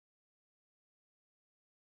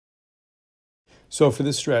So for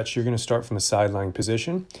this stretch, you're going to start from a side lying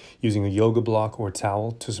position using a yoga block or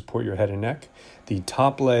towel to support your head and neck. The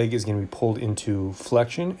top leg is going to be pulled into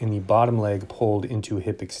flexion and the bottom leg pulled into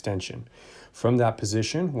hip extension. From that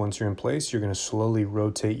position, once you're in place, you're going to slowly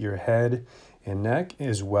rotate your head and neck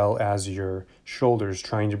as well as your shoulders,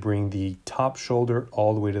 trying to bring the top shoulder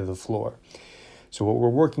all the way to the floor. So what we're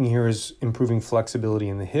working here is improving flexibility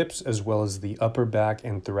in the hips as well as the upper back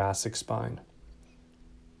and thoracic spine.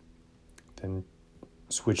 Then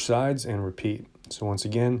switch sides and repeat. So once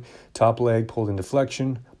again, top leg pulled into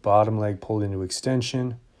flexion, bottom leg pulled into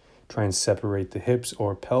extension. Try and separate the hips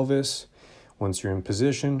or pelvis. Once you're in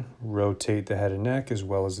position, rotate the head and neck as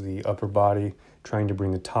well as the upper body, trying to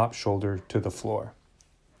bring the top shoulder to the floor.